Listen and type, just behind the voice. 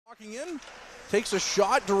Walking in, takes a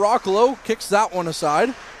shot. DeRoccolo kicks that one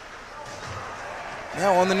aside.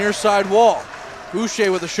 Now on the near side wall.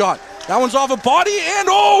 Boucher with a shot. That one's off a body, and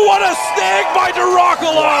oh, what a snag by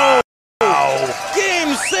DeRoccolo! Wow.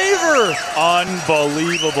 Game saver!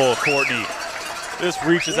 Unbelievable, Kortney. Just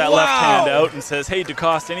reaches that left hand out and says, hey,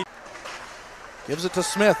 Decoste, gives it to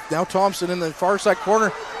Smith. Now Thompson in the far side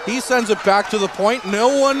corner. He sends it back to the point.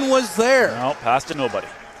 No one was there. No, passed to nobody.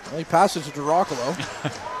 Well, he passed it to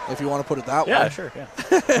DeRoccolo, if you want to put it that way. Yeah, sure,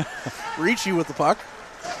 yeah. Ricci with the puck.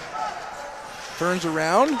 Turns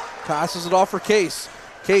around, passes it off for Case.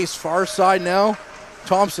 Case, far side now.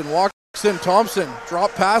 Thompson walks in. Thompson,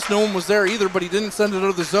 drop pass. No one was there either, but he didn't send it out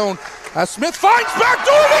of the zone. As Smith finds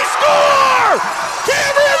backdoor, they score!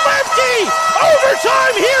 Cameron Lemcke,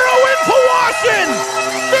 overtime hero in Powassan!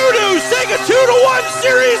 Voodoos take a 2-1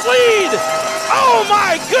 series lead! Oh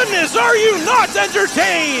my goodness, are you not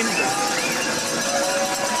entertained?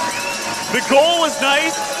 The goal was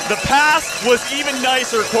nice. The pass was even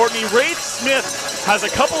nicer, Kortney. Wraith Smith has a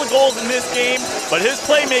couple of goals in this game, but his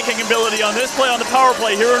playmaking ability on this play on the power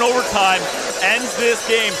play here in overtime ends this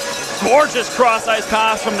game. Gorgeous cross-ice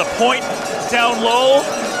pass from the point down low,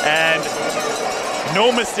 and no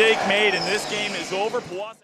mistake made, and this game is over. Powassan